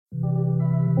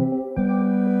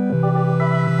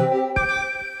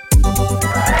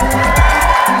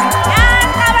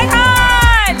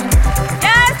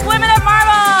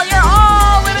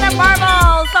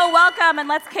and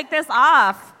let's kick this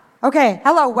off. Okay,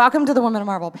 hello, welcome to the Women of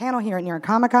Marvel panel here at New York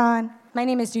Comic Con. My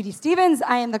name is Judy Stevens.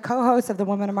 I am the co-host of the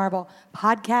Women of Marvel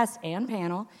podcast and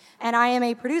panel, and I am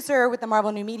a producer with the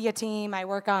Marvel New Media team. I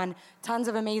work on tons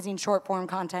of amazing short-form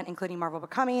content, including Marvel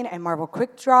Becoming and Marvel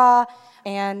Quick Draw,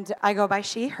 and I go by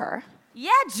she, her.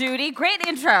 Yeah, Judy, great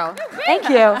intro. Thank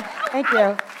you, thank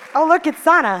you. Oh, look, it's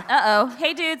Sana. Uh-oh.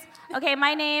 Hey, dudes. Okay,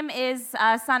 my name is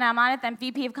Sana Amanat. I'm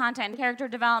VP of Content and Character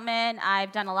Development.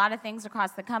 I've done a lot of things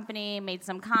across the company, made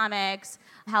some comics,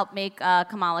 helped make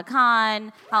Kamala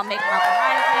Khan, helped make Marvel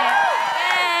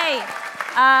Rising.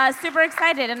 Yay! Super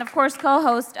excited, and of course,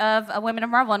 co-host of Women of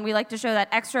Marvel, and we like to show that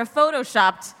extra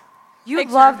photoshopped. You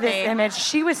love this image.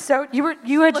 She was so,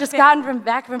 you had just gotten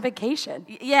back from vacation.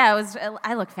 Yeah,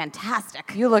 I look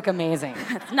fantastic. You look amazing.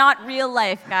 It's not real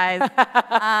life, guys.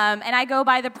 And I go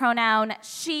by the pronoun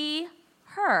she,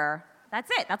 her. That's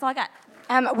it. That's all I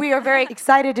got. We are very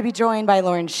excited to be joined by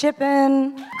Lauren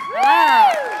Shippen.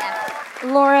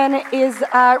 Hello. Lauren is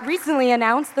recently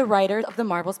announced the writer of the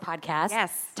Marvels podcast.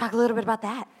 Yes. Talk a little bit about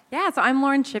that. Yeah, so I'm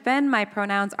Lauren Shippen. My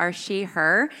pronouns are she,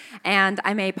 her, and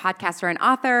I'm a podcaster and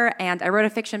author, and I wrote a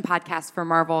fiction podcast for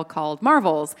Marvel called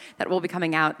Marvels that will be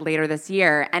coming out later this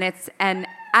year. And it's an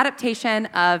adaptation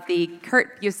of the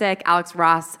Kurt Busiek, Alex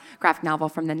Ross graphic novel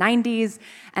from the 90s,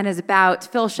 and is about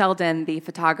Phil Sheldon, the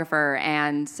photographer,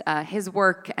 and his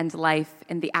work and life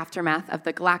in the aftermath of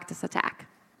the Galactus attack.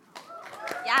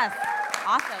 Yes,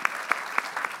 awesome.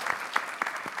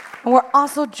 And we're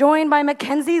also joined by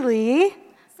Mackenzie Lee.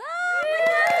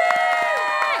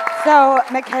 So,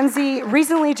 Mackenzie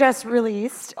recently just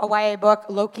released a YA book,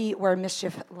 Loki, Where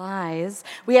Mischief Lies.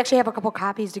 We actually have a couple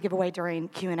copies to give away during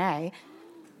Q&A.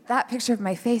 That picture of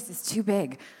my face is too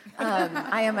big.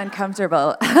 I am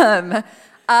uncomfortable.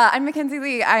 I'm Mackenzie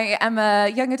Lee. I am a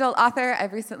young adult author.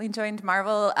 I've recently joined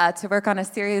Marvel to work on a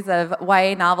series of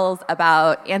YA novels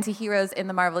about anti-heroes in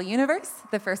the Marvel Universe.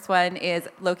 The first one is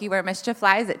Loki, Where Mischief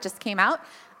Lies. It just came out.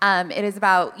 It is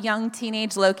about young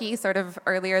teenage Loki, sort of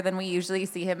earlier than we usually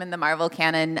see him in the Marvel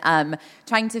canon,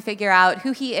 trying to figure out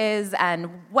who he is and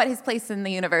what his place in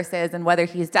the universe is and whether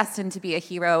he's destined to be a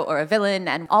hero or a villain,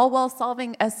 and all while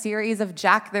solving a series of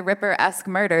Jack the Ripper-esque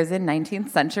murders in 19th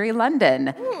century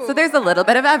London. Ooh. So there's a little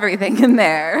bit of everything in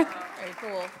there. Very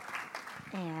cool.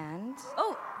 And...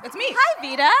 Oh, it's me. Hi,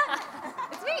 Vita.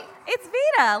 It's me. It's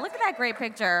Vita. Look at that great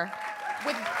picture.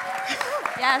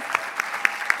 Yes.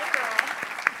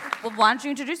 Well, why don't you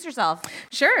introduce yourself?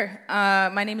 Sure.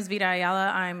 My name is Vita Ayala.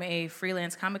 I'm a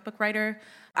freelance comic book writer.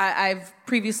 I've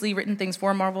previously written things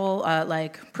for Marvel,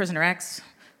 like Prisoner X,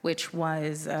 which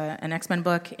was an X-Men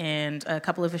book, and a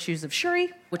couple of issues of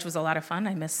Shuri, which was a lot of fun.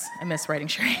 I miss writing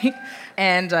Shuri.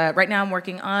 And right now I'm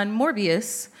working on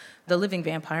Morbius, the living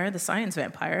vampire, the science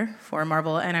vampire for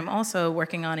Marvel, and I'm also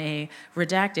working on a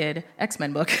redacted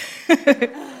X-Men book.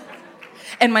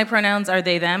 And my pronouns are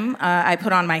they, them. I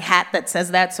put on my hat that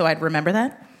says that so I'd remember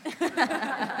that.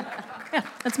 Yeah,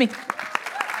 that's me.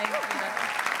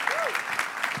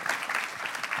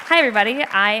 Hi, everybody.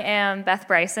 I am Beth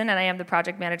Bryson, and I am the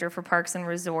project manager for Parks and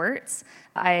Resorts.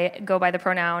 I go by the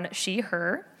pronoun she,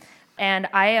 her. And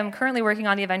I am currently working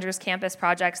on the Avengers Campus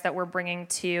projects that we're bringing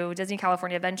to Disney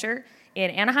California Adventure in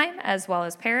Anaheim, as well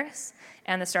as Paris,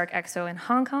 and the Stark Expo in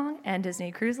Hong Kong, and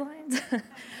Disney Cruise Lines.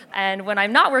 And when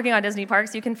I'm not working on Disney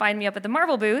parks, you can find me up at the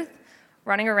Marvel booth,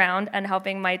 running around and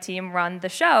helping my team run the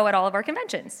show at all of our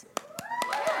conventions.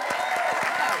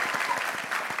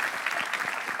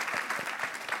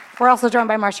 We're also joined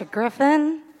by Marcia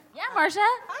Griffin. Yeah, Marcia.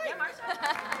 Hi. Yeah, Marcia.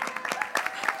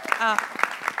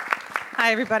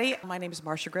 Hi, everybody. My name is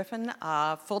Marcia Griffin.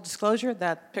 Full disclosure,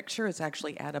 that picture is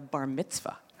actually at a bar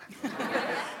mitzvah.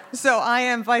 So I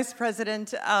am Vice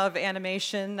President of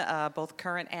Animation, both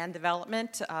current and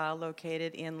development,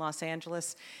 located in Los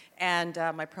Angeles. And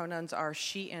my pronouns are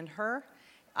she and her.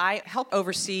 I help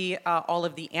oversee all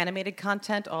of the animated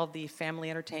content, all of the family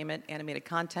entertainment animated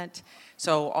content.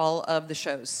 So all of the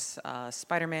shows,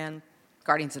 Spider-Man,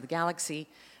 Guardians of the Galaxy,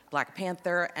 Black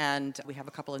Panther, and we have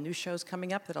a couple of new shows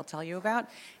coming up that I'll tell you about.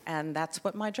 And that's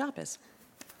what my job is.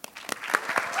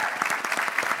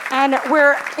 And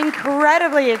we're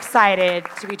incredibly excited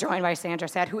to be joined by Sandra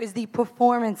Sad, who is the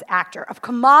performance actor of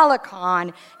Kamala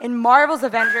Khan in Marvel's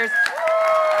Avengers.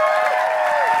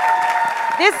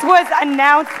 This was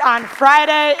announced on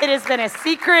Friday. It has been a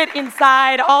secret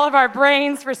inside all of our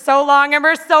brains for so long, and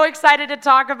we're so excited to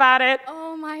talk about it.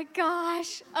 Oh my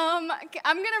gosh. I'm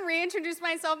gonna reintroduce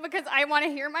myself because I want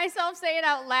to hear myself say it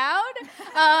out loud.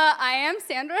 I am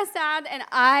Sandra Sad, and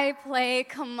I play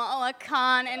Kamala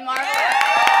Khan in Marvel.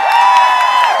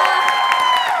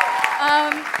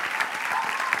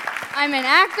 I'm an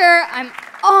actor.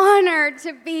 honored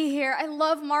to be here. I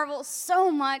love Marvel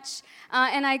so much,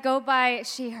 and I go by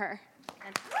she, her.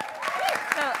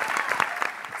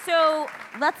 So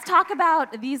let's talk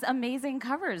about these amazing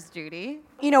covers, Judy.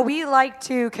 You know, we like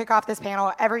to kick off this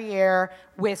panel every year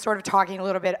with sort of talking a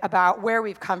little bit about where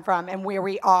we've come from and where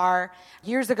we are.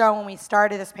 Years ago when we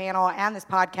started this panel and this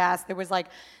podcast, there was like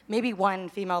maybe one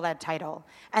female-led title.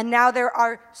 And now there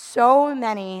are so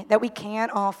many that we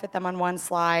can't all fit them on one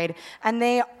slide. And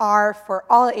they are for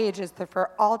all ages, they're for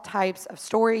all types of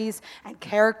stories and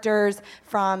characters,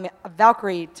 from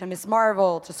Valkyrie to Miss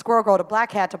Marvel to Squirrel Girl to Black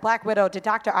Cat to Black Widow to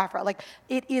Dr. Aphra. Like,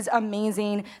 it is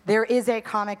amazing. There is a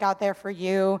comic out there for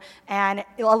you. And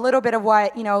a little bit of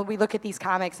what, you know, we look at these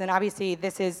comics, and obviously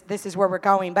this is where we're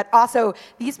going. But also,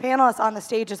 these panelists on the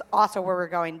stage is also where we're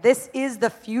going. This is the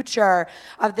future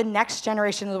of the next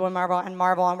generation of the Women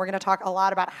Marvel, and we're going to talk a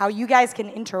lot about how you guys can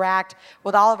interact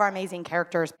with all of our amazing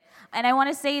characters. And I want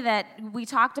to say that we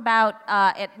talked about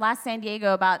at last San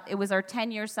Diego about, it was our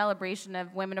 10-year celebration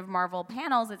of Women of Marvel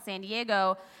panels at San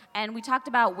Diego, and we talked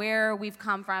about where we've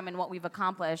come from and what we've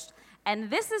accomplished.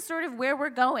 And this is sort of where we're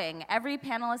going. Every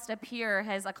panelist up here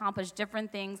has accomplished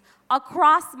different things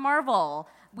across Marvel.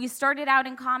 We started out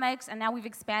in comics, and now we've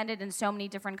expanded in so many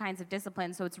different kinds of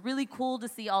disciplines. So it's really cool to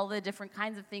see all the different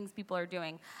kinds of things people are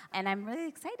doing. And I'm really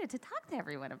excited to talk to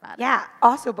everyone about it. Yeah.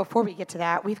 Also, before we get to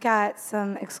that, we've got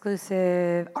some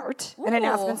exclusive art and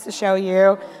announcements to show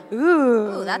you.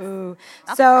 Ooh.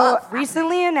 That's so rough.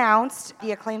 recently announced,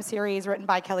 the acclaimed series written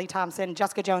by Kelly Thompson,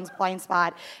 Jessica Jones' Blind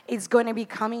Spot, is going to be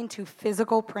coming to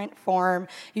physical print form.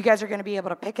 You guys are going to be able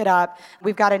to pick it up.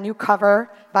 We've got a new cover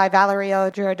by Valerio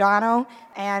Giordano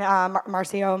and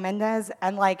Marcio Mendez,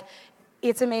 and like,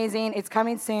 it's amazing. It's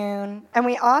coming soon. And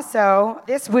we also,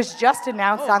 this was just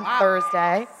announced on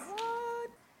Thursday.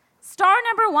 Star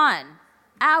number 1,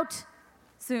 out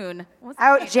soon. What's the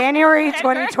Out date? January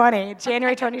 2020.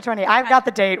 January 2020. I've got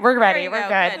the date. We're ready. There you We're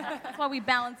go. good. That's why we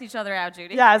balance each other out,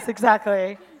 Judy. Yes,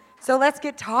 exactly. So let's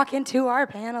get talking to our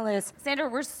panelists. Sandra,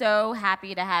 we're so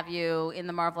happy to have you in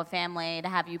the Marvel family, to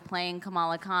have you playing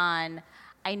Kamala Khan.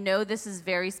 I know this is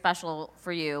very special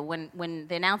for you. When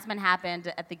the announcement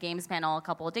happened at the Games panel a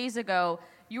couple of days ago,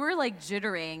 you were like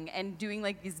jittering and doing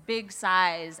like these big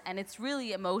sighs, and it's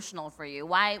really emotional for you.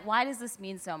 Why does this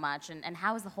mean so much, and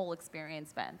how has the whole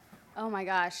experience been? Oh my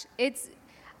gosh,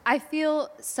 I feel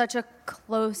such a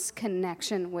close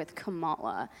connection with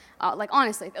Kamala. Like,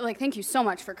 honestly, like, thank you so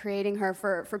much for creating her.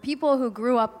 For people who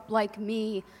grew up like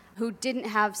me, who didn't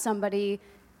have somebody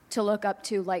to look up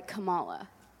to like Kamala.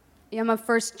 I'm a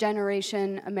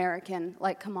first-generation American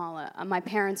like Kamala. My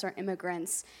parents are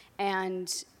immigrants,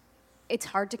 and it's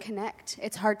hard to connect.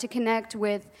 It's hard to connect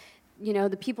with, you know,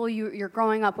 the people you're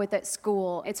growing up with at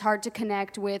school. It's hard to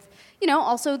connect with, you know,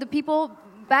 also the people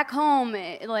back home,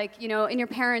 like, you know, in your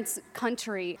parents'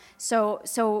 country.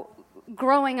 So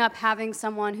growing up having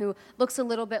someone who looks a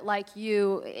little bit like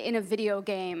you in a video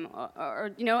game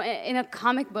or you know, in a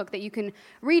comic book that you can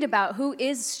read about, who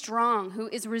is strong, who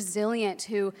is resilient,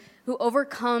 who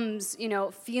overcomes, you know,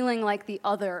 feeling like the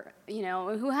other, you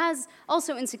know, who has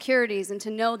also insecurities, and to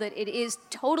know that it is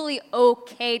totally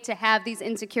okay to have these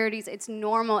insecurities. It's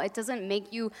normal. It doesn't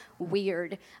make you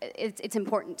weird. It's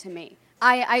important to me.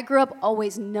 I grew up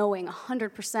always knowing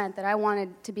 100% that I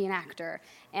wanted to be an actor.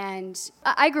 And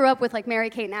I grew up with, like,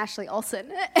 Mary-Kate and Ashley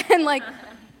Olsen. And, like,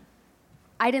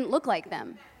 I didn't look like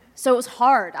them. So it was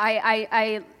hard.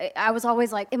 I was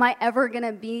always like, am I ever going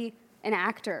to be an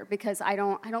actor? Because I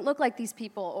don't look like these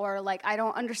people, or, like, I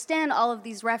don't understand all of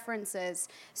these references.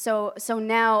 So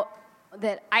now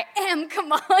that I am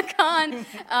Kamala Khan,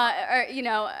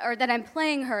 or that I'm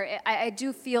playing her, I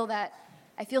do feel that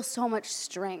I feel so much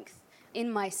strength in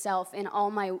myself, in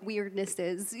all my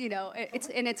weirdnesses, you know,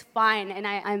 it's fine, and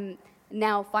I'm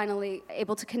now finally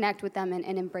able to connect with them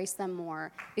and embrace them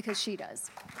more, because she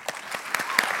does.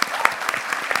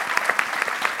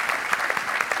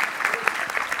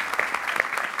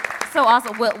 So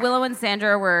awesome. Willow and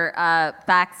Sandra were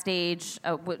backstage.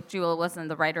 Jewel wasn't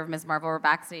the writer of Ms. Marvel. Were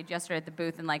backstage yesterday at the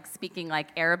booth and like speaking like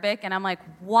Arabic, and I'm like,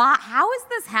 "What? How is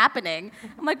this happening?"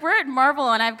 I'm like, "We're at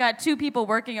Marvel, and I've got 2 people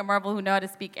working at Marvel who know how to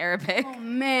speak Arabic." Oh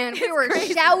man, we were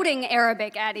shouting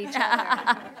Arabic at each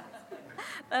other.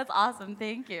 That's awesome.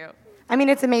 Thank you. I mean,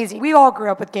 it's amazing. We all grew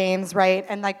up with games, right?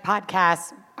 And like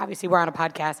podcasts. Obviously, we're on a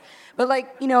podcast. But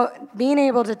like, you know, being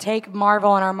able to take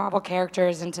Marvel and our Marvel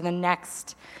characters into the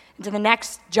next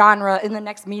genre, in the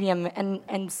next medium,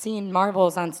 and seeing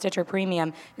Marvels on Stitcher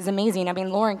Premium is amazing. I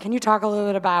mean, Lauren, can you talk a little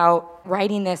bit about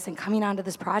writing this and coming onto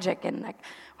this project, and like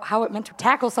how it meant to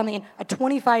tackle something, a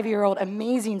 25-year-old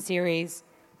amazing series?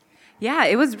 Yeah,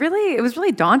 it was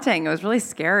really daunting. It was really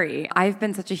scary. I've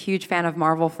been such a huge fan of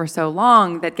Marvel for so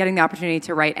long that getting the opportunity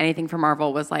to write anything for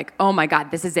Marvel was like, oh my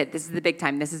God, this is it. This is the big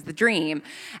time. This is the dream.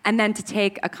 And then to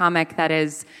take a comic that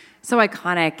is so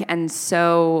iconic and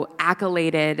so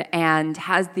accoladed and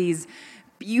has these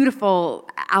beautiful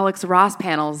Alex Ross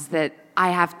panels that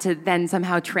I have to then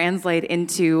somehow translate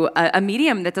into a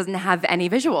medium that doesn't have any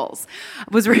visuals.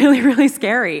 It was really, really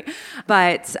scary.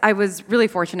 But I was really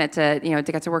fortunate to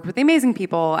get to work with the amazing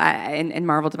people in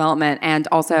Marvel development, and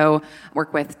also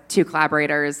work with two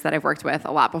collaborators that I've worked with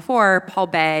a lot before, Paul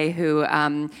Bay, who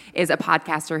is a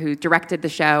podcaster who directed the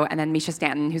show, and then Misha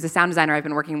Stanton, who's a sound designer I've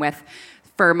been working with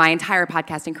for my entire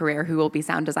podcasting career, who will be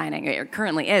sound designing, or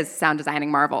currently is sound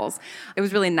designing Marvels. It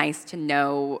was really nice to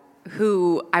know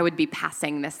who I would be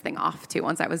passing this thing off to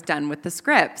once I was done with the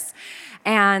scripts.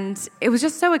 And it was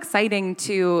just so exciting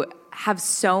to have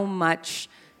so much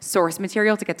source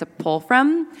material to get to pull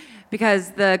from,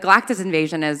 because the Galactus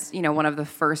invasion is, one of the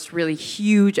first really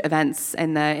huge events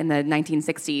in the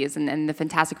 1960s and the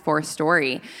Fantastic Four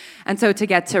story. And so to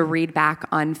get to read back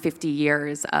on 50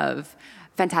 years of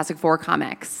Fantastic Four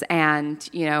comics, and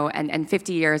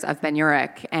 50 years of Ben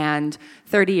Urich, and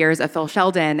 30 years of Phil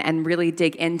Sheldon, and really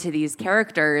dig into these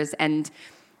characters and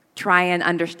try and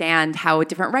understand how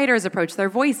different writers approach their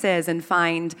voices, and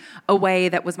find a way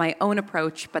that was my own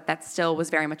approach, but that still was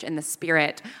very much in the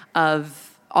spirit of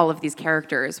all of these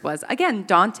characters, was, again,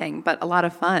 daunting, but a lot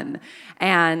of fun.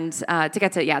 And to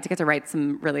get to write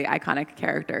some really iconic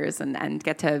characters and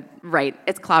get to write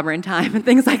It's Clobberin' Time and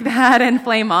things like that, and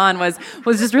Flame On was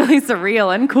just really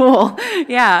surreal and cool.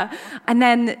 Yeah. And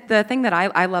then the thing that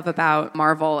I love about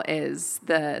Marvel is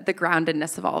the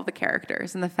groundedness of all of the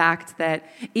characters, and the fact that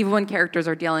even when characters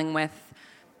are dealing with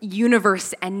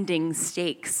universe-ending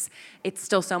stakes, it's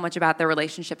still so much about their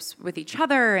relationships with each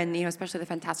other, and especially the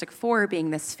Fantastic Four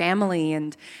being this family,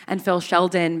 and Phil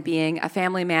Sheldon being a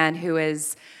family man who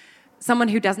is someone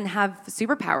who doesn't have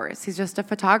superpowers. He's just a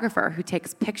photographer who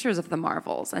takes pictures of the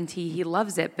Marvels, and he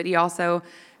loves it, but he also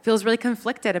feels really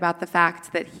conflicted about the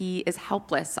fact that he is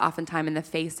helpless oftentimes in the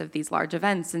face of these large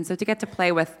events. And so to get to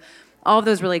play with all of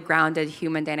those really grounded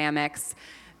human dynamics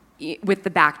with the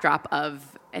backdrop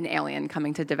of an alien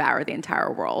coming to devour the entire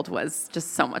world was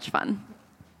just so much fun.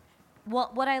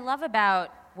 Well, what I love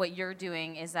about what you're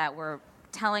doing is that we're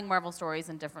telling Marvel stories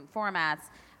in different formats.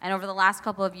 And over the last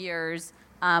couple of years,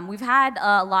 we've had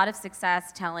a lot of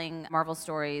success telling Marvel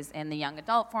stories in the young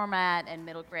adult format and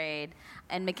middle grade.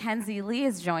 And Mackenzie Lee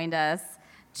has joined us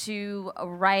to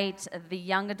write the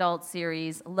young adult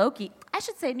series Loki. I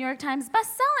should say New York Times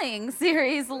best-selling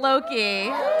series Loki.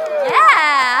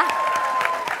 Yeah.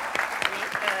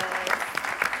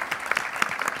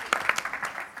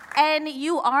 And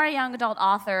you are a young adult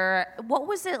author. What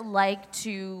was it like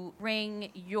to bring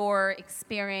your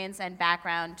experience and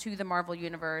background to the Marvel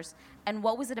Universe? And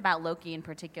what was it about Loki in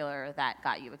particular that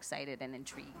got you excited and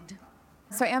intrigued?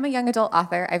 So I am a young adult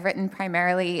author. I've written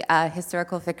primarily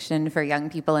historical fiction for young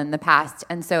people in the past.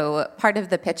 And so part of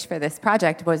the pitch for this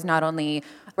project was not only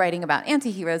writing about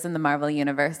anti-heroes in the Marvel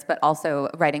Universe, but also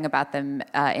writing about them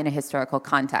in a historical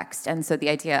context. And so the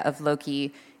idea of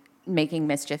Loki making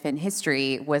mischief in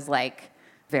history was like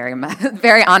very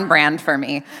on brand for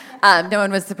me. No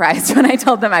one was surprised when I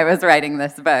told them I was writing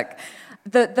this book.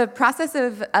 The process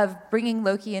of bringing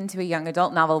Loki into a young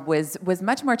adult novel was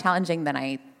much more challenging than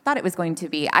I thought it was going to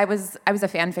be. I was a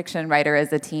fan fiction writer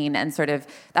as a teen, and sort of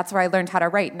that's where I learned how to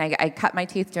write, and I cut my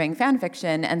teeth doing fan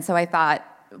fiction, and so I thought,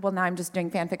 well, now I'm just doing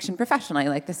fan fiction professionally.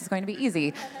 Like, this is going to be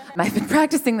easy. I've been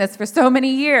practicing this for so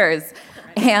many years.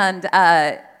 And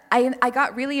I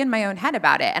got really in my own head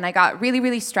about it, and I got really,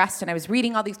 really stressed, and I was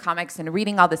reading all these comics and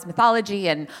reading all this mythology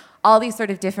and all these sort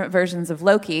of different versions of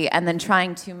Loki, and then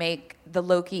trying to make the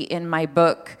Loki in my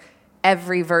book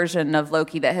every version of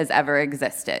Loki that has ever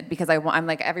existed, because I'm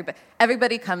like,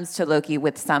 everybody comes to Loki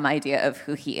with some idea of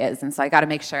who he is, and so I got to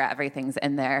make sure everything's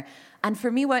in there. And for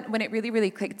me, when it really,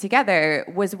 really clicked together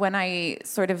was when I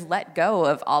sort of let go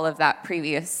of all of that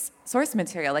previous source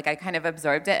material. Like, I kind of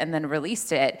absorbed it and then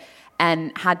released it,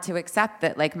 and had to accept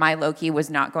that, like, my Loki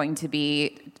was not going to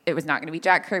be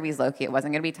Jack Kirby's Loki. It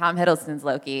wasn't going to be Tom Hiddleston's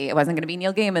Loki. It wasn't going to be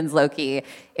Neil Gaiman's Loki.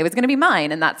 It was going to be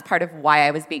mine, and that's part of why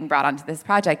I was being brought onto this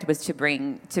project, was to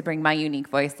bring my unique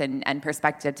voice and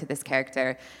perspective to this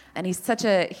character. And he's such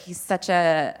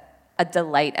a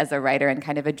delight as a writer, and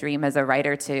kind of a dream as a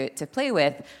writer to play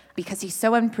with, because he's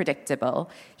so unpredictable.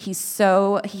 He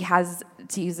has,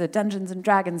 to use a Dungeons and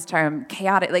Dragons term,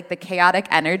 chaotic, like the chaotic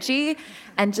energy,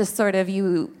 and just sort of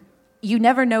you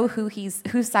never know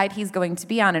whose side he's going to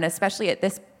be on, and especially at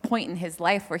this point in his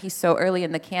life where he's so early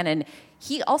in the canon,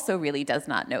 he also really does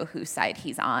not know whose side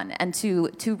he's on. And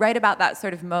to write about that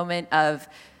sort of moment of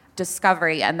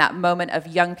discovery and that moment of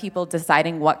young people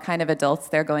deciding what kind of adults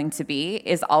they're going to be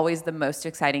is always the most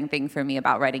exciting thing for me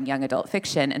about writing young adult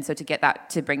fiction. And so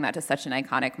to bring that to such an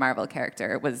iconic Marvel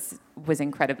character was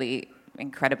incredibly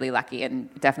lucky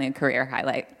and definitely a career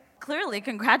highlight. Clearly,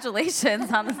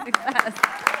 congratulations on the success.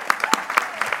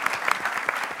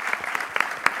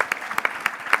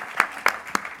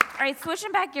 All right,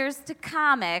 switching back gears to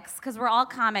comics, because we're all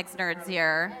comics nerds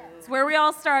here. It's where we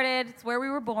all started. It's where we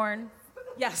were born.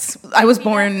 Yes, I was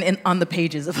born on the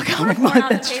pages of a comic book.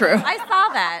 That's true. I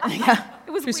saw that.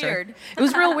 Yeah, It was weird. It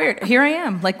was real weird. Here I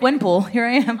am, like Gwenpool. Here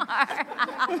I am.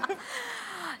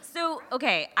 So,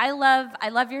 okay, I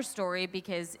love your story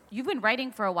because you've been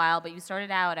writing for a while, but you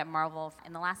started out at Marvel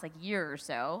in the last year or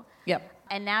so. Yep.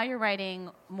 And now you're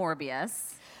writing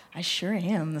Morbius. I sure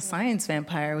am. The science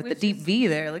vampire with the deep V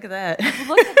there. Look at that.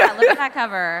 Look at that. Look at that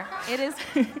cover. It is.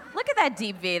 Look at that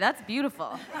deep V. That's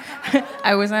beautiful.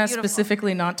 I was asked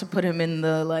specifically not to put him in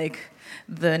the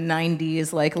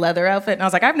 90s leather outfit, and I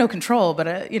was like, I have no control,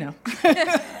 but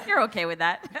You're okay with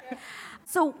that.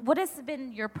 So what has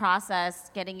been your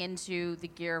process getting into the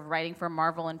gear of writing for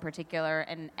Marvel in particular,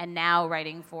 and now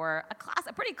writing for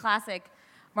a pretty classic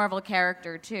Marvel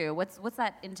character too? What's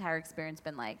that entire experience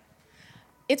been like?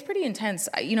 It's pretty intense.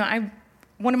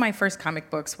 One of my first comic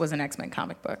books was an X-Men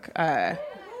comic book. Yeah,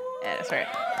 that's right.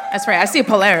 That's right. I see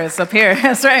Polaris up here.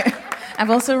 That's right. I've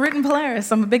also written Polaris.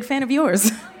 I'm a big fan of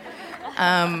yours.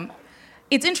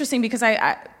 It's interesting because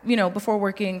I before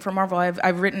working for Marvel,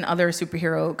 I've written other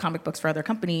superhero comic books for other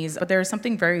companies, but there's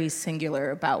something very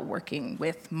singular about working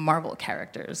with Marvel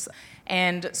characters.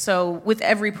 And so with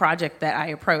every project that I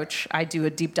approach, I do a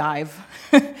deep dive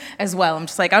as well. I'm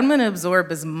just like, I'm going to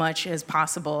absorb as much as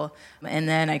possible, and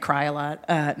then I cry a lot.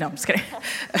 No, I'm just kidding.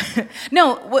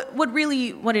 No,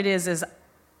 what it is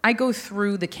I go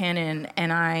through the canon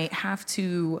and I have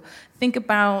to think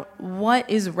about what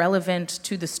is relevant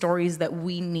to the stories that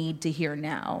we need to hear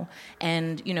now.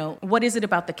 And, what is it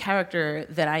about the character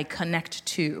that I connect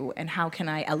to, and how can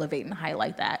I elevate and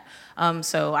highlight that?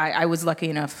 So I was lucky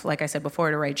enough, like I said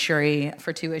before, to write Shuri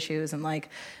for 2 issues, and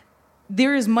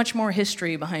there is much more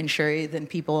history behind Shuri than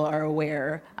people are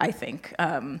aware, I think.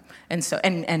 And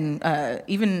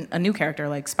even a new character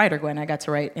like Spider-Gwen, I got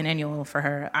to write an annual for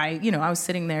her. I was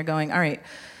sitting there going, all right,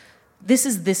 this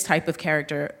is this type of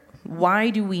character. Why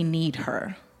do we need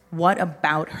her? What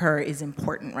about her is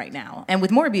important right now? And with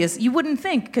Morbius, you wouldn't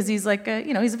think, because he's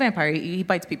he's a vampire. He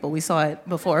bites people. We saw it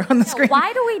before on the screen.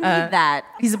 Why do we need that?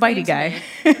 He's a bitey guy.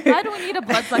 Why do we need a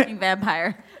blood-sucking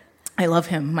vampire? I love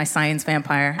him, my science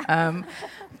vampire.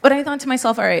 But I thought to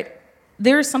myself, all right,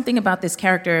 there's something about this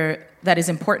character that is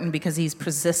important because he's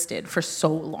persisted for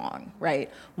so long, right?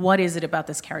 What is it about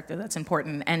this character that's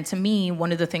important? And to me,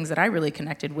 one of the things that I really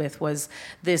connected with was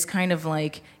this kind of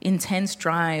intense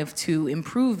drive to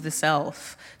improve the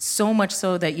self, so much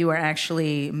so that you are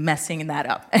actually messing that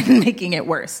up and making it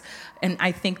worse. And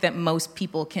I think that most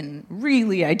people can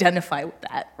really identify with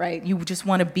that, right? You just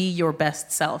want to be your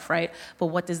best self, right? But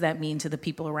what does that mean to the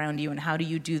people around you, and how do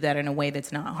you do that in a way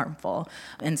that's not harmful?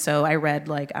 And so I read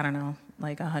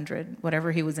 100,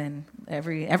 whatever he was in.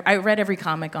 I read every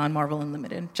comic on Marvel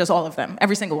Unlimited, just all of them,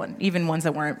 every single one, even ones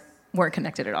that weren't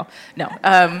connected at all.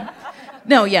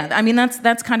 No, yeah. I mean,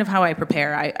 that's kind of how I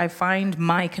prepare. I find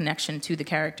my connection to the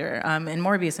character. And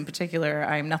Morbius in particular,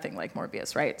 I'm nothing like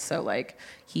Morbius, right? So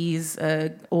he's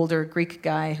an older Greek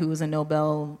guy who was a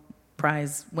Nobel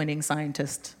Prize-winning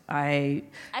scientist. I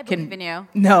believe in you.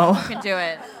 No. You can do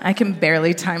it. I can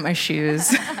barely tie my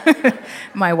shoes.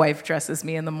 My wife dresses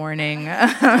me in the morning.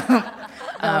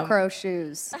 Velcro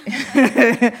shoes.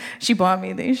 She bought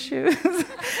me these shoes.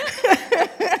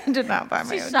 Did not buy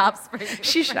my own.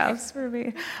 She shops for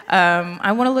me.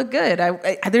 I want to look good.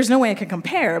 There's no way I can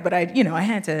compare, but I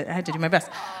had to do my best.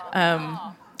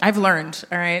 I've learned.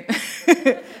 All right,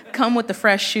 come with the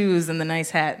fresh shoes and the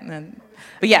nice hat.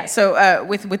 But yeah, so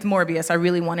with Morbius, I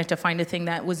really wanted to find a thing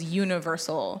that was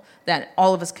universal, that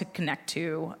all of us could connect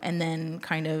to, and then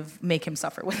kind of make him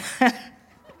suffer with that.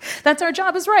 That's our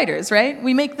job as writers, right?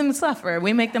 We make them suffer.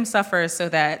 We make them suffer so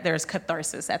that there's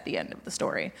catharsis at the end of the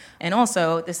story. And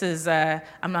also, this is,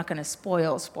 I'm not going to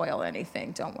spoil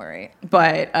anything, don't worry.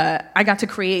 But I got to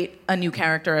create a new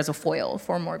character as a foil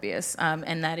for Morbius.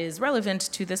 And that is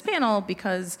relevant to this panel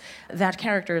because that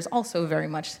character is also very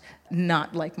much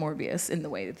not like Morbius in the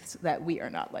way that we are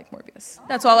not like Morbius.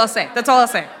 That's all I'll say.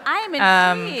 I am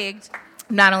intrigued.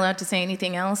 Not allowed to say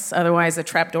anything else, otherwise a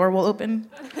trap door will open.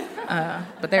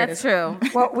 But there it is. That's true.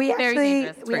 Well, we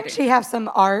actually have some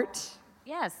art.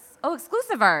 Yes. Oh,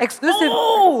 exclusive art. Exclusive.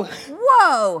 Oh,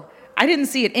 Whoa. I didn't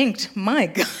see it inked. My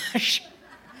gosh.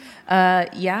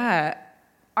 Yeah.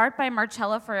 Art by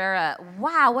Marcello Ferreira.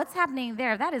 Wow, what's happening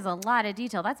there? That is a lot of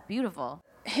detail. That's beautiful.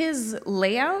 His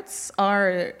layouts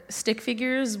are stick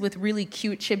figures with really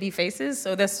cute chibi faces,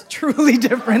 so that's truly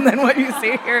different than what you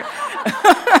see here.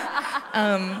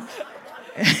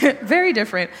 Very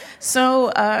different.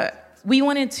 So we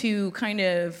wanted to kind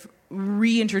of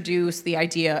reintroduce the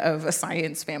idea of a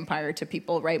science vampire to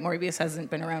people, right? Morbius hasn't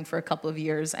been around for a couple of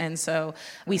years, and so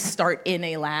we start in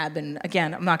a lab, and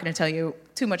again, I'm not going to tell you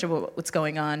too much about what's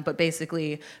going on, but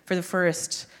basically, for the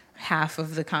first half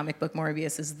of the comic book,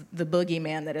 Morbius is the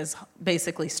boogeyman that is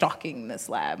basically stalking this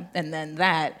lab, and then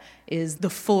that is the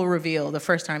full reveal, the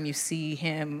first time you see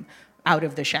him out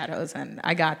of the shadows. And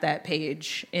I got that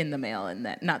page in the mail, and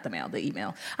that, not the mail, the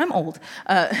email. I'm old.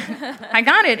 I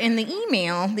got it in the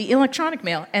email, the electronic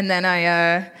mail, and then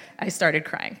I started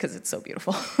crying because it's so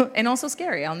beautiful and also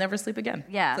scary. I'll never sleep again.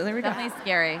 Yeah, so there we definitely go.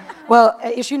 scary. Well,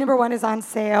 issue number 1 is on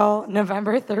sale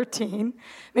November 13.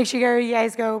 Make sure you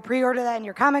guys go pre-order that in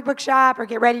your comic book shop or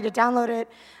get ready to download it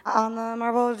on the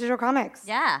Marvel Digital Comics.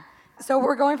 Yeah. So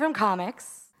we're going from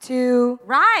comics to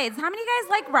Rides. How many guys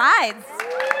like rides?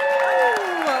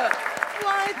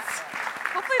 What?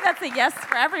 Hopefully that's a yes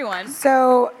for everyone.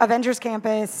 So Avengers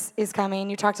Campus is coming.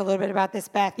 You talked a little bit about this,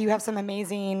 Beth. You have some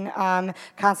amazing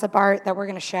concept art that we're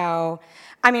going to show.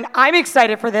 I mean, I'm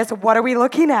excited for this. What are we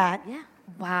looking at? Yeah.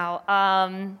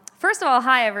 Wow. First of all,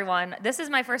 hi everyone. This is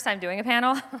my first time doing a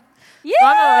panel. Yeah. So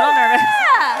I'm a little nervous.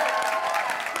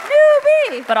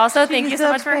 Newbie. But also, thank you She's so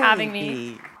a much for having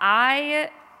baby. me.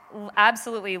 I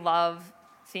absolutely love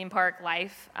theme park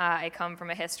life. I come from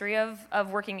a history of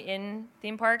working in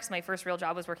theme parks. My first real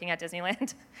job was working at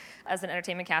Disneyland as an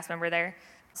entertainment cast member there.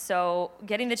 So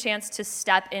getting the chance to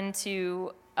step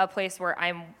into a place where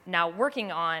I'm now working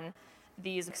on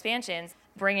these expansions,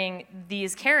 bringing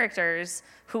these characters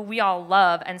who we all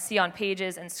love and see on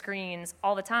pages and screens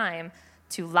all the time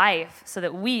to life, so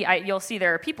that you'll see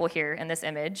there are people here in this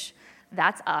image.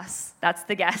 That's us. That's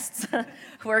the guests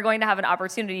who are going to have an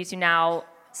opportunity to now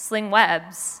sling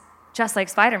webs just like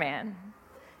Spider-Man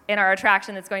in our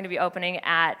attraction that's going to be opening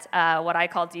at what I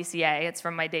call DCA. It's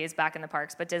from my days back in the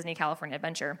parks, but Disney California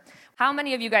Adventure. How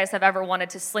many of you guys have ever wanted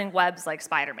to sling webs like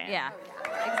Spider-Man? Yeah,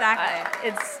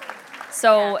 exactly.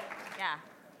 Yeah.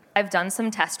 I've done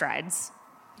some test rides.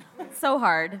 It's so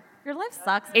hard. Your life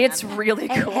sucks, man. It's really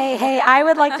cool. Hey, I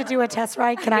would like to do a test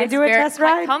ride. Can I do a test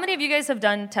ride? How many of you guys have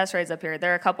done test rides up here?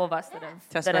 There are a couple of us that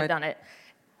have ride. done it.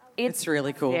 It's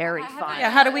really cool. Very fun. Yeah,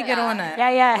 how do we get on that?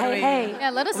 Yeah, hey. Yeah,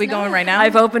 let us Are we know. going right now?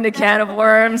 I've opened a can of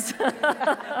worms.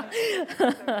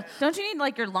 Don't you need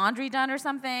like your laundry done or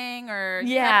something? Or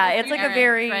Yeah, it's like a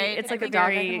very, right? it's like a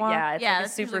dog I very, can walk? yeah, it's Yeah, like a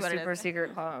that's usually super, what it super is.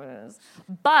 secret clause.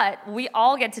 But we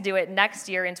all get to do it next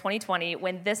year in 2020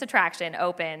 when this attraction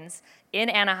opens in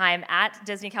Anaheim at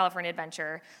Disney California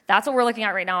Adventure. That's what we're looking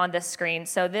at right now on this screen.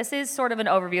 So this is sort of an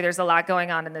overview. There's a lot going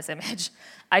on in this image.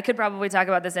 I could probably talk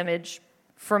about this image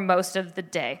for most of the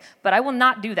day, but I will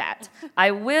not do that. I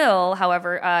will,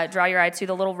 however, draw your eye to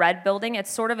the little red building.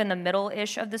 It's sort of in the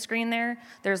middle-ish of the screen there.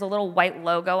 There's a little white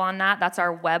logo on that. That's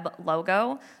our WEB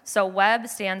logo. So WEB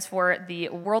stands for the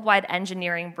Worldwide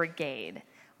Engineering Brigade,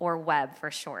 or WEB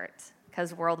for short,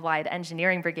 because Worldwide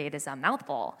Engineering Brigade is a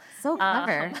mouthful. So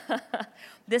clever.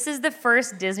 This is the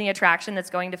first Disney attraction that's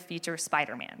going to feature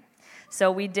Spider-Man.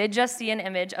 So we did just see an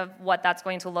image of what that's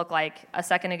going to look like a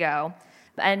second ago.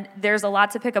 And there's a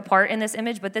lot to pick apart in this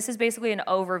image, but this is basically an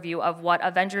overview of what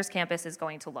Avengers Campus is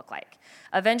going to look like.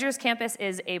 Avengers Campus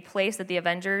is a place that the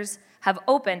Avengers have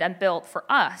opened and built for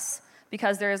us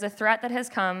because there is a threat that has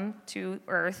come to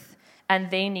Earth,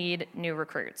 and they need new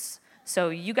recruits. So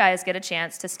you guys get a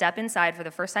chance to step inside for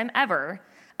the first time ever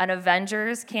an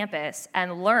Avengers Campus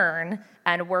and learn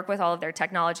and work with all of their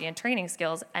technology and training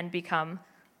skills and become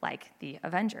like the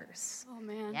Avengers. Oh,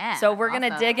 man. Yeah. So we're going to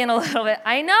awesome. dig in a little bit.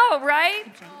 I know, right?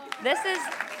 This is...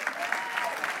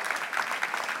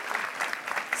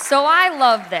 So I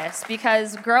love this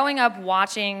because growing up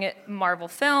watching Marvel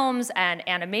films and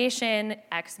animation,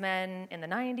 X-Men in the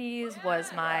 90s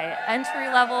was my entry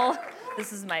level.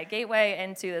 This is my gateway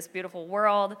into this beautiful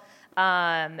world.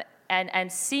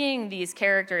 And seeing these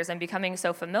characters and becoming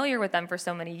so familiar with them for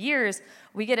so many years,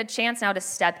 we get a chance now to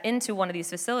step into one of these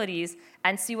facilities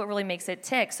and see what really makes it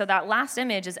tick. So that last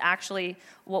image is actually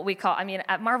what we call, I mean,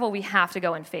 at Marvel, we have to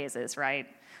go in phases, right?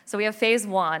 So we have phase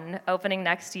 1 opening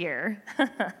next year.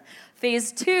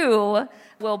 Phase 2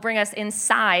 will bring us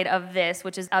inside of this,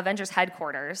 which is Avengers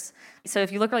headquarters. So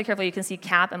if you look really carefully, you can see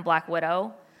Cap and Black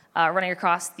Widow running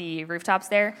across the rooftops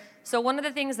there. So one of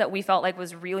the things that we felt like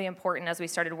was really important as we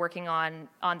started working on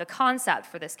the concept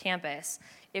for this campus,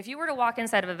 if you were to walk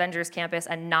inside of Avengers Campus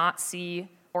and not see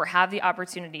or have the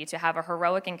opportunity to have a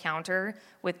heroic encounter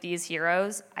with these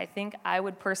heroes, I think I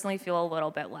would personally feel a little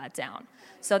bit let down.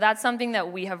 So that's something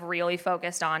that we have really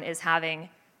focused on, is having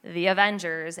the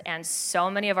Avengers and so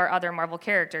many of our other Marvel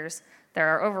characters, there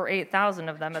are over 8,000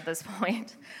 of them at this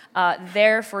point,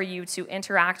 there for you to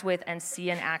interact with and see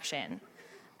in action.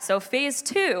 So phase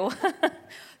two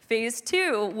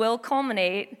will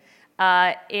culminate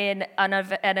in an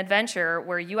adventure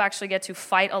where you actually get to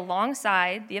fight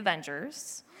alongside the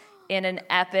Avengers in an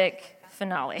epic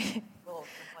finale.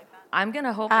 I'm going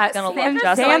to hope it's going to look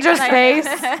just like Sandra's face.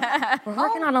 We're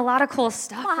working on a lot of cool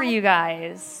stuff for you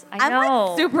guys. I know. I'm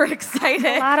like super excited.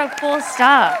 A lot of cool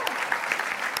stuff.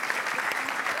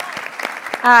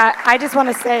 I just want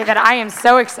to say that I am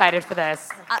so excited for this.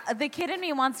 The kid in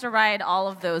me wants to ride all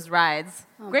of those rides.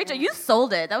 Great job. You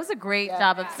sold it. That was a great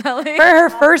job of selling. For her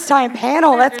first time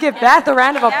panel, let's give Beth a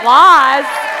round of applause.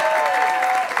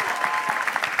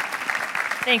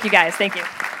 Thank you, guys. Thank you.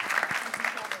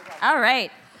 All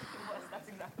right.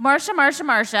 Marsha.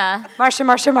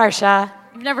 Marsha.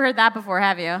 You've never heard that before,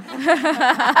 have you?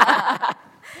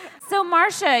 So,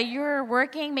 Marsha, you're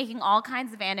working, making all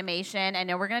kinds of animation. I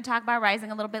know we're going to talk about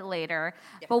Rising a little bit later.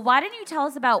 Yes. But why didn't you tell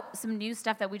us about some new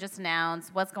stuff that we just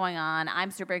announced? What's going on?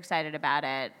 I'm super excited about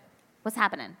it. What's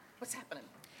happening?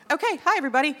 Okay, hi,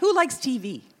 everybody. Who likes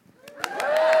TV? Boo.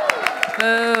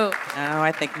 Oh,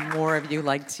 I think more of you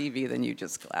like TV than you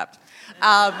just clapped.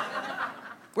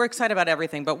 We're excited about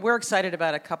everything, but we're excited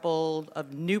about a couple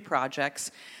of new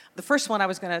projects. The first one I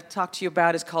was going to talk to you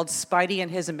about is called Spidey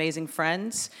and His Amazing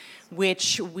Friends,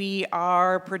 which we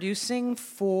are producing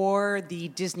for the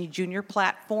Disney Junior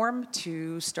platform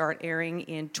to start airing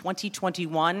in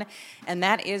 2021. And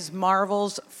that is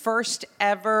Marvel's first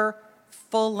ever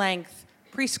full-length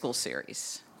preschool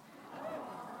series.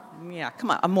 Yeah,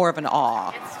 come on, I'm more of an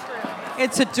awe.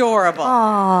 It's adorable.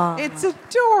 Aww. It's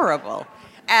adorable.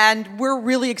 And we're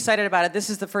really excited about it. This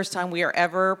is the first time we are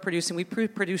ever producing. We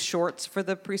produced shorts for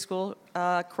the preschool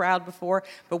crowd before,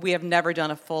 but we have never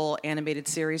done a full animated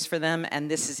series for them, and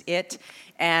this is it.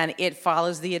 And it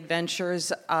follows the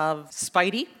adventures of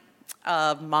Spidey,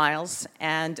 of Miles,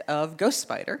 and of Ghost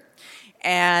Spider.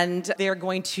 And they're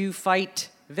going to fight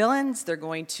villains, they're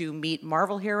going to meet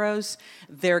Marvel heroes,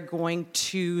 they're going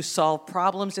to solve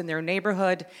problems in their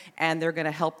neighborhood, and they're going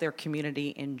to help their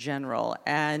community in general.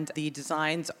 And the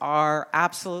designs are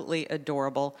absolutely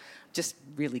adorable, just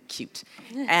really cute.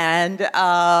 And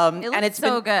it's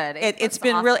so good. It's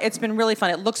been awesome. It's been really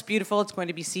fun. It looks beautiful. It's going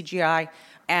to be CGI,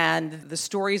 and the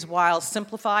stories, while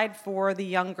simplified for the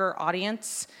younger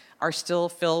audience, are still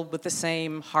filled with the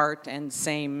same heart and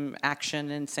same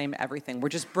action and same everything. We're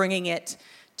just bringing it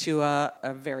to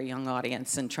a very young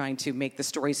audience and trying to make the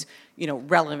stories,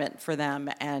 relevant for them,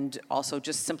 and also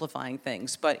just simplifying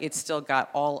things. But it's still got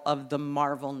all of the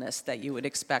Marvelness that you would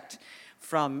expect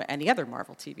from any other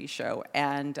Marvel TV show.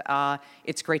 And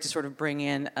it's great to sort of bring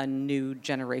in a new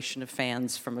generation of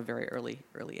fans from a very early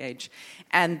age.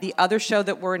 And the other show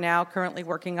that we're now currently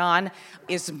working on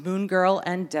is Moon Girl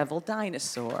and Devil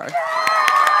Dinosaur.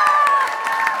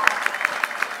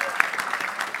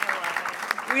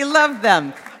 We love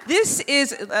them. This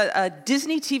is a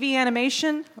Disney TV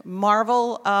animation,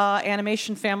 Marvel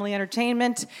Animation Family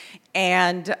Entertainment,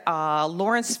 and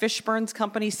Lawrence Fishburne's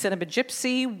company, Cinema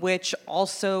Gypsy, which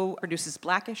also produces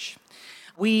Blackish.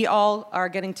 We all are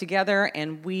getting together,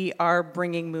 and we are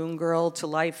bringing Moon Girl to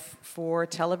life for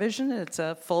television. It's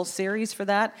a full series for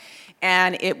that,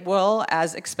 and it will,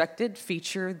 as expected,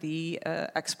 feature the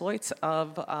exploits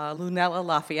of Lunella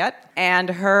Lafayette and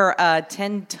her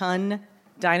 10-ton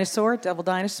dinosaur, Devil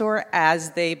Dinosaur,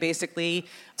 as they basically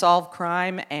solve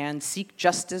crime and seek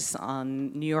justice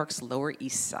on New York's Lower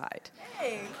East Side.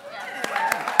 Hey.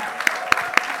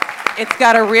 It's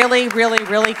got a really, really,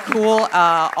 really cool,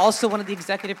 also one of the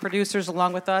executive producers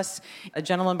along with us, a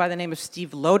gentleman by the name of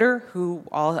Steve Loader, who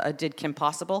did Kim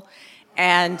Possible.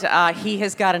 And he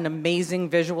has got an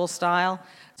amazing visual style.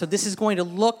 So this is going to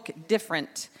look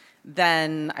different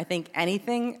than I think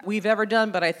anything we've ever done,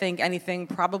 but I think anything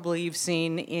probably you've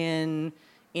seen in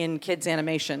kids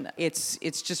animation. It's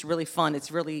just really fun. It's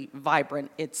really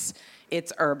vibrant. It's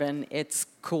urban. It's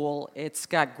cool. It's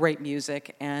got great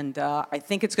music, and I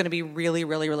think it's going to be really,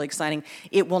 really, really exciting.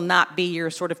 It will not be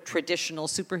your sort of traditional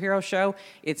superhero show.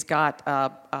 It's got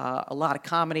a lot of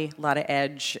comedy, a lot of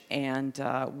edge, and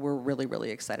we're really, really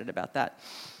excited about that.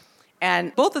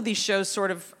 And both of these shows sort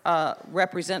of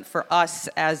represent for us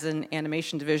as an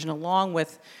animation division, along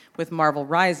with with Marvel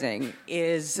Rising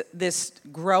is this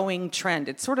growing trend.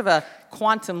 It's sort of a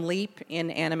quantum leap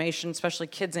in animation, especially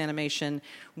kids animation,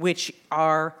 which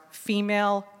are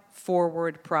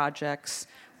female-forward projects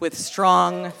with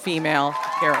strong female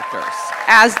characters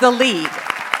as the lead.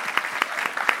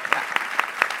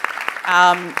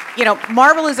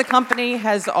 Marvel as a company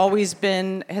has always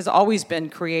been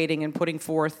creating and putting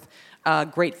forth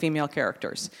great female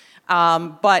characters.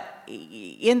 But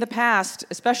in the past,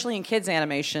 especially in kids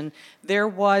animation, there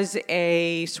was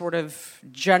a sort of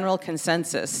general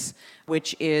consensus,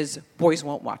 which is boys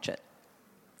won't watch it.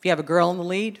 If you have a girl in the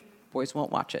lead, boys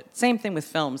won't watch it. Same thing with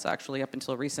films, actually, up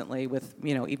until recently with,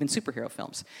 even superhero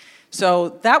films.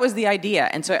 So that was the idea.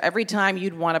 And so every time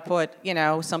you'd want to put,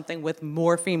 something with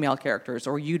more female characters,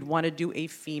 or you'd want to do a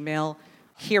female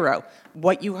hero,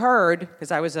 what you heard,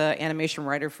 because I was an animation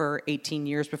writer for 18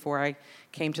 years before I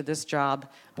came to this job,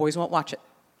 boys won't watch it.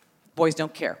 Boys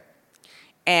don't care.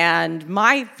 And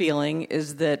my feeling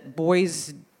is that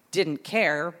boys didn't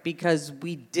care because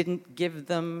we didn't give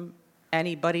them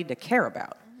anybody to care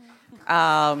about.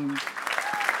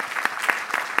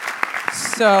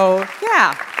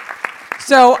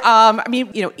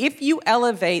 If you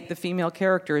elevate the female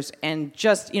characters and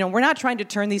just, we're not trying to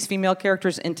turn these female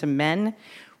characters into men.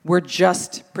 We're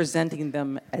just presenting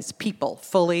them as people,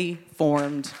 fully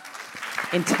formed,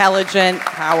 intelligent,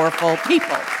 powerful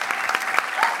people.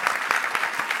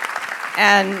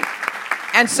 And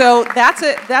so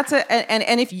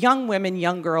and if young women,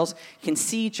 young girls can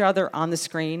see each other on the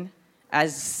screen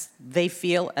as they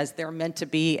feel, as they're meant to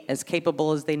be, as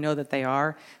capable as they know that they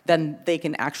are, then they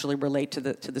can actually relate to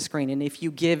the screen. And if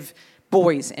you give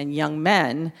boys and young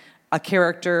men a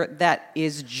character that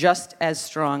is just as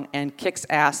strong and kicks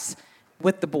ass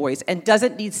with the boys and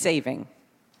doesn't need saving,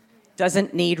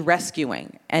 doesn't need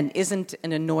rescuing, and isn't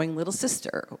an annoying little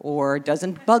sister or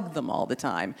doesn't bug them all the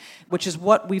time, which is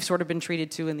what we've sort of been treated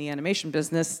to in the animation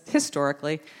business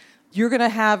historically, you're going to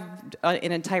have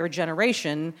an entire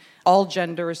generation, all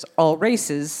genders, all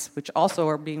races, which also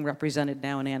are being represented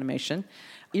now in animation.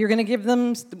 You're going to give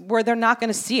them where they're not going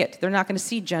to see it. They're not going to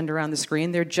see gender on the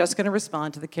screen. They're just going to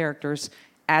respond to the characters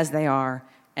as they are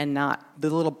and not the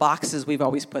little boxes we've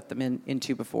always put them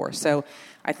into before. So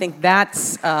I think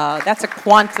that's a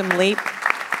quantum leap,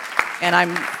 and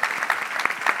I'm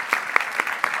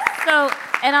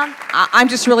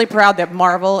just really proud that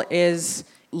Marvel is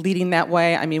leading that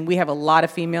way. I mean, we have a lot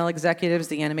of female executives.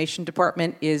 The animation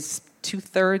department is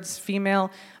 2/3 female.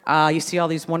 You see all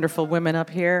these wonderful women up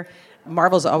here.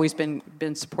 Marvel's always been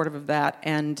supportive of that,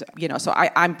 and so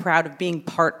I'm proud of being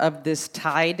part of this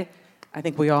tide. I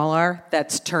think we all are.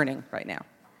 That's turning right now.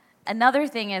 Another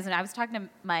thing is, and I was talking to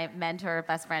my mentor,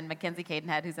 best friend, Mackenzie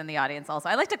Cadenhead, who's in the audience also.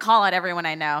 I like to call out everyone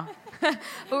I know. But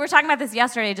we were talking about this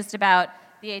yesterday, just about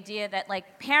the idea that,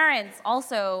 parents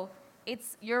also,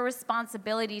 it's your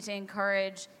responsibility to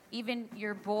encourage even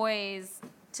your boys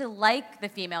to like the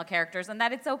female characters, and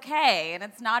that it's okay, and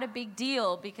it's not a big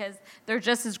deal because they're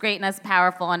just as great and as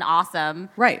powerful and awesome.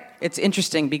 Right. It's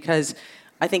interesting because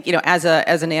I think, as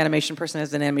an animation person,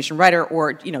 as an animation writer,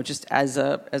 or, just as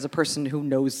a person who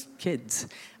knows kids,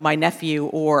 my nephew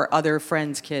or other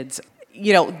friends' kids,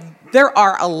 there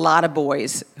are a lot of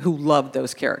boys who love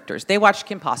those characters. They watch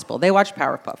Kim Possible. They watch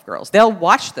Powerpuff Girls. They'll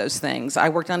watch those things. I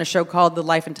worked on a show called The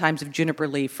Life and Times of Juniper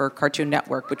Lee for Cartoon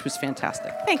Network, which was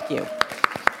fantastic. Thank you.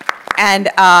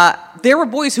 And there were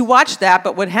boys who watched that,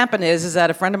 but what happened is that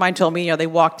a friend of mine told me, they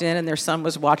walked in and their son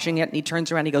was watching it, and he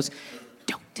turns around and he goes,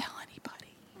 "Don't tell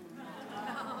anybody."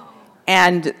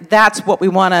 And that's what we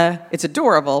want to, it's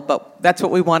adorable, but that's what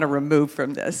we want to remove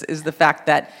from this, is the fact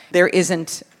that there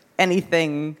isn't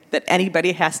anything that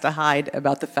anybody has to hide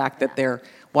about the fact that they're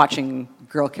watching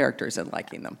girl characters and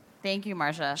liking them. Thank you,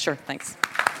 Marcia. Sure, thanks.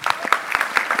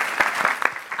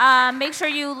 Make sure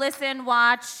you listen,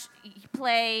 watch,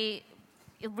 play,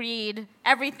 read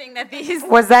everything that these.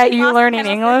 Was that you learning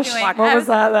English? What was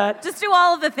that? Just do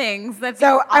all of the things.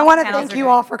 So I want to thank you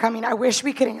all for coming. I wish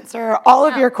we could answer all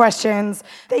of your questions.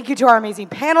 Thank you to our amazing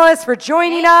panelists for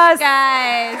joining us.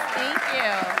 Guys, thank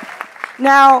you.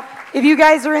 Now, if you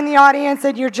guys are in the audience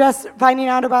and you're just finding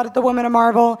out about the Women of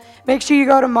Marvel, make sure you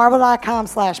go to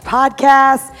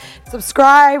marvel.com/podcast.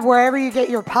 Subscribe wherever you get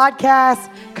your podcasts.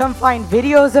 Come find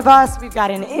videos of us. We've got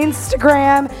an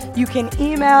Instagram. You can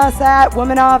email us at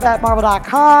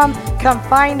womenov@marvel.com. Come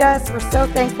find us. We're so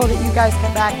thankful that you guys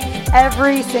come back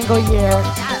every single year.